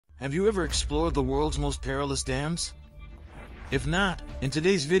Have you ever explored the world's most perilous dams? If not, in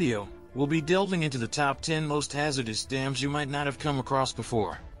today's video, we'll be delving into the top 10 most hazardous dams you might not have come across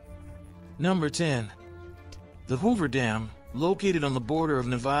before. Number 10. The Hoover Dam, located on the border of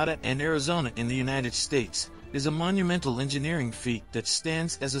Nevada and Arizona in the United States, is a monumental engineering feat that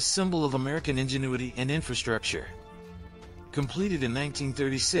stands as a symbol of American ingenuity and infrastructure. Completed in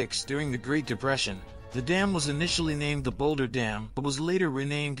 1936 during the Great Depression, the dam was initially named the Boulder Dam but was later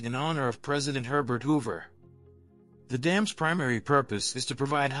renamed in honor of President Herbert Hoover. The dam's primary purpose is to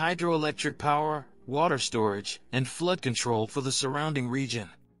provide hydroelectric power, water storage, and flood control for the surrounding region.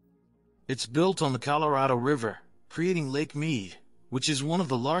 It's built on the Colorado River, creating Lake Mead, which is one of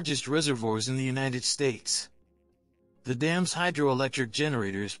the largest reservoirs in the United States. The dam's hydroelectric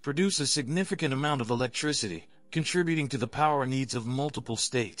generators produce a significant amount of electricity, contributing to the power needs of multiple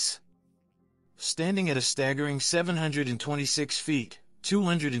states. Standing at a staggering 726 feet,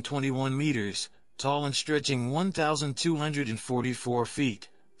 221 meters, tall and stretching 1,244 feet,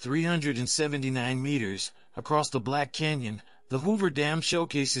 379 meters, across the Black Canyon, the Hoover Dam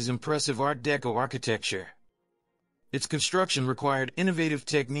showcases impressive Art Deco architecture. Its construction required innovative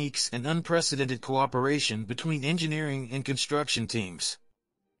techniques and unprecedented cooperation between engineering and construction teams.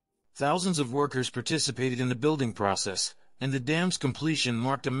 Thousands of workers participated in the building process, and the dam's completion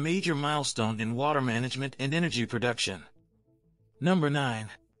marked a major milestone in water management and energy production. Number 9.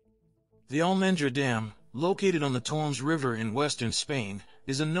 The Almendra Dam, located on the Tormes River in western Spain,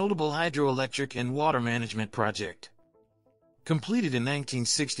 is a notable hydroelectric and water management project. Completed in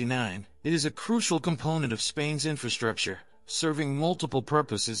 1969, it is a crucial component of Spain's infrastructure, serving multiple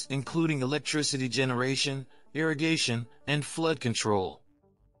purposes including electricity generation, irrigation, and flood control.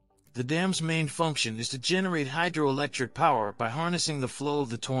 The dam's main function is to generate hydroelectric power by harnessing the flow of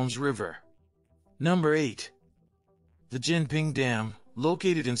the Tormes River. Number 8. The Jinping Dam,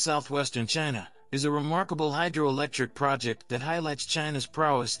 located in southwestern China, is a remarkable hydroelectric project that highlights China's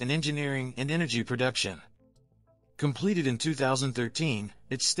prowess in engineering and energy production. Completed in 2013,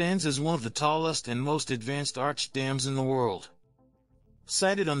 it stands as one of the tallest and most advanced arched dams in the world.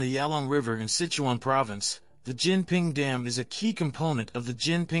 Sited on the Yalong River in Sichuan Province, the Jinping Dam is a key component of the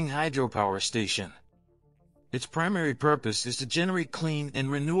Jinping Hydropower Station. Its primary purpose is to generate clean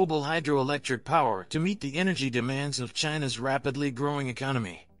and renewable hydroelectric power to meet the energy demands of China's rapidly growing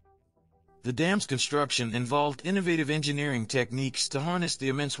economy. The dam's construction involved innovative engineering techniques to harness the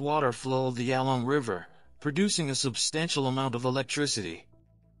immense water flow of the Yalong River, producing a substantial amount of electricity.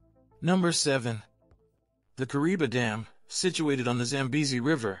 Number 7. The Kariba Dam, situated on the Zambezi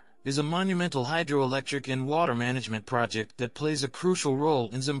River, is a monumental hydroelectric and water management project that plays a crucial role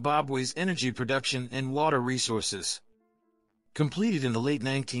in Zimbabwe's energy production and water resources. Completed in the late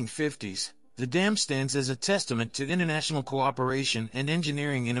 1950s, the dam stands as a testament to international cooperation and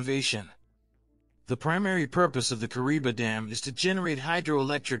engineering innovation. The primary purpose of the Kariba Dam is to generate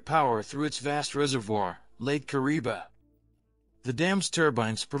hydroelectric power through its vast reservoir, Lake Kariba. The dam's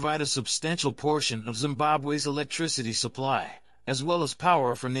turbines provide a substantial portion of Zimbabwe's electricity supply, as well as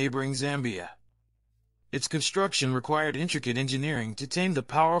power for neighboring Zambia. Its construction required intricate engineering to tame the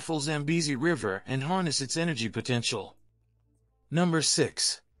powerful Zambezi River and harness its energy potential. Number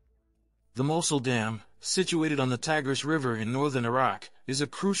 6. The Mosul Dam, situated on the Tigris River in northern Iraq, is a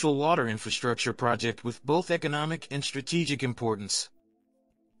crucial water infrastructure project with both economic and strategic importance.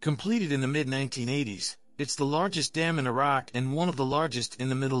 Completed in the mid-1980s, it's the largest dam in Iraq and one of the largest in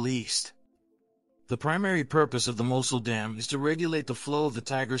the Middle East. The primary purpose of the Mosul Dam is to regulate the flow of the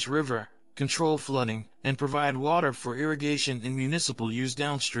Tigris River, control flooding, and provide water for irrigation and municipal use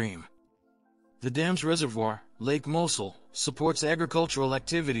downstream. The dam's reservoir, Lake Mosul, supports agricultural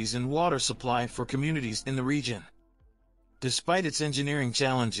activities and water supply for communities in the region. Despite its engineering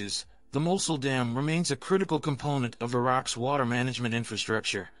challenges, the Mosul Dam remains a critical component of Iraq's water management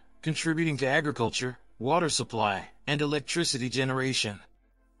infrastructure, contributing to agriculture, water supply, and electricity generation.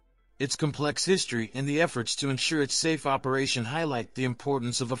 Its complex history and the efforts to ensure its safe operation highlight the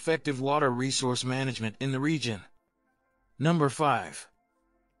importance of effective water resource management in the region. Number 5.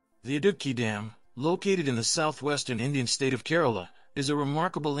 The Aduki Dam, located in the southwestern Indian state of Kerala, is a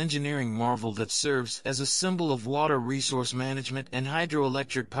remarkable engineering marvel that serves as a symbol of water resource management and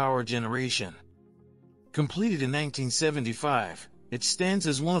hydroelectric power generation. Completed in 1975, it stands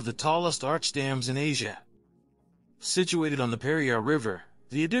as one of the tallest arched dams in Asia. Situated on the Periyar River,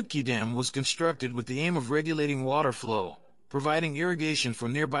 the Aduki Dam was constructed with the aim of regulating water flow, providing irrigation for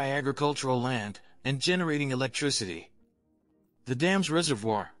nearby agricultural land, and generating electricity. The dam's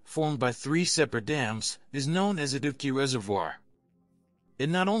reservoir, formed by 3 separate dams, is known as Aduki Reservoir. It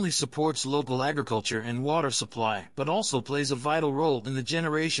not only supports local agriculture and water supply, but also plays a vital role in the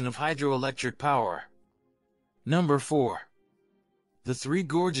generation of hydroelectric power. Number 4. The Three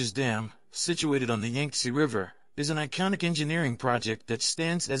Gorges Dam, situated on the Yangtze River, is an iconic engineering project that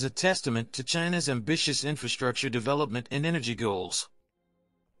stands as a testament to China's ambitious infrastructure development and energy goals.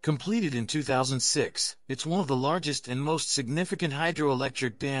 Completed in 2006, it's one of the largest and most significant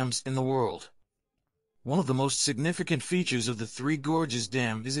hydroelectric dams in the world. One of the most significant features of the Three Gorges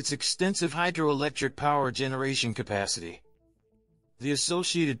Dam is its extensive hydroelectric power generation capacity. The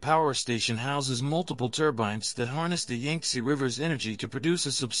associated power station houses multiple turbines that harness the Yangtze River's energy to produce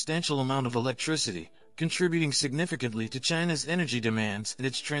a substantial amount of electricity, contributing significantly to China's energy demands and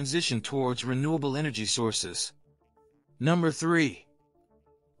its transition towards renewable energy sources. Number 3.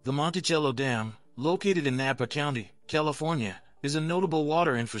 The Monticello Dam, located in Napa County, California, is a notable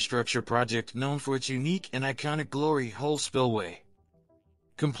water infrastructure project known for its unique and iconic glory hole spillway.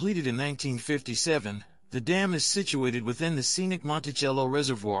 Completed in 1957, the dam is situated within the scenic Monticello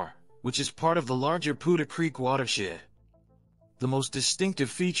Reservoir, which is part of the larger Puda Creek watershed. The most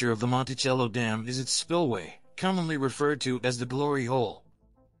distinctive feature of the Monticello Dam is its spillway, commonly referred to as the glory hole.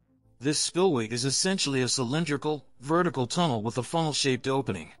 This spillway is essentially a cylindrical, vertical tunnel with a funnel-shaped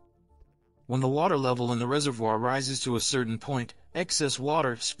opening. When the water level in the reservoir rises to a certain point, excess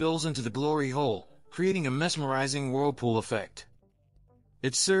water spills into the glory hole, creating a mesmerizing whirlpool effect.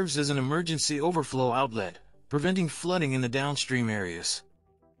 It serves as an emergency overflow outlet, preventing flooding in the downstream areas.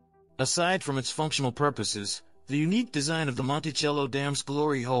 Aside from its functional purposes, the unique design of the Monticello Dam's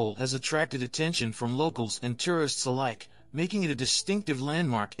glory hole has attracted attention from locals and tourists alike, making it a distinctive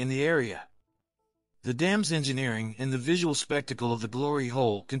landmark in the area. The dam's engineering and the visual spectacle of the glory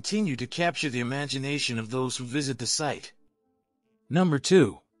hole continue to capture the imagination of those who visit the site. Number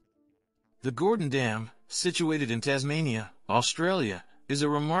 2. The Gorges Dam, situated in Tasmania, Australia, is a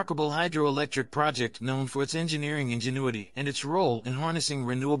remarkable hydroelectric project known for its engineering ingenuity and its role in harnessing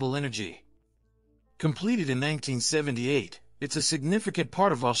renewable energy. Completed in 1978, it's a significant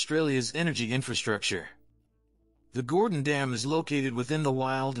part of Australia's energy infrastructure. The Gorges Dam is located within the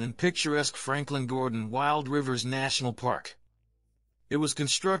wild and picturesque Franklin-Gordon Wild Rivers National Park. It was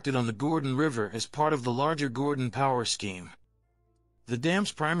constructed on the Gorges River as part of the larger Gorges Power Scheme. The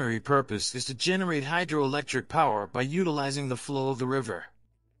dam's primary purpose is to generate hydroelectric power by utilizing the flow of the river.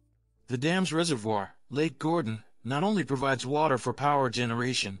 The dam's reservoir, Lake Gorges, not only provides water for power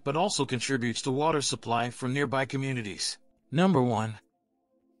generation but also contributes to water supply for nearby communities. Number 1.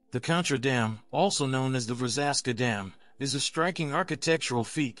 The Contra Dam, also known as the Vršačka Dam, is a striking architectural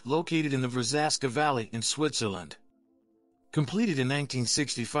feat located in the Vršačka Valley in Switzerland. Completed in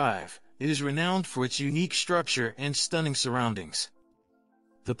 1965, it is renowned for its unique structure and stunning surroundings.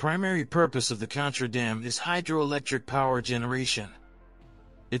 The primary purpose of the Contra Dam is hydroelectric power generation.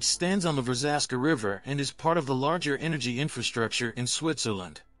 It stands on the Vršačka River and is part of the larger energy infrastructure in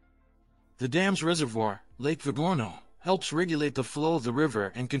Switzerland. The dam's reservoir, Lake Vigorno, helps regulate the flow of the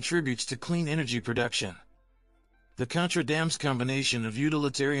river and contributes to clean energy production. The Contra Dam's combination of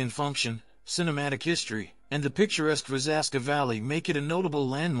utilitarian function, cinematic history, and the picturesque Vršačka Valley make it a notable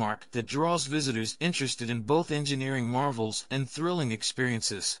landmark that draws visitors interested in both engineering marvels and thrilling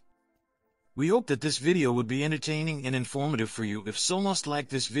experiences. We hope that this video would be entertaining and informative for you. If so, must like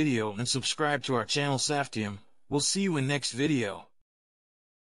this video and subscribe to our channel Saftium. We'll see you in next video.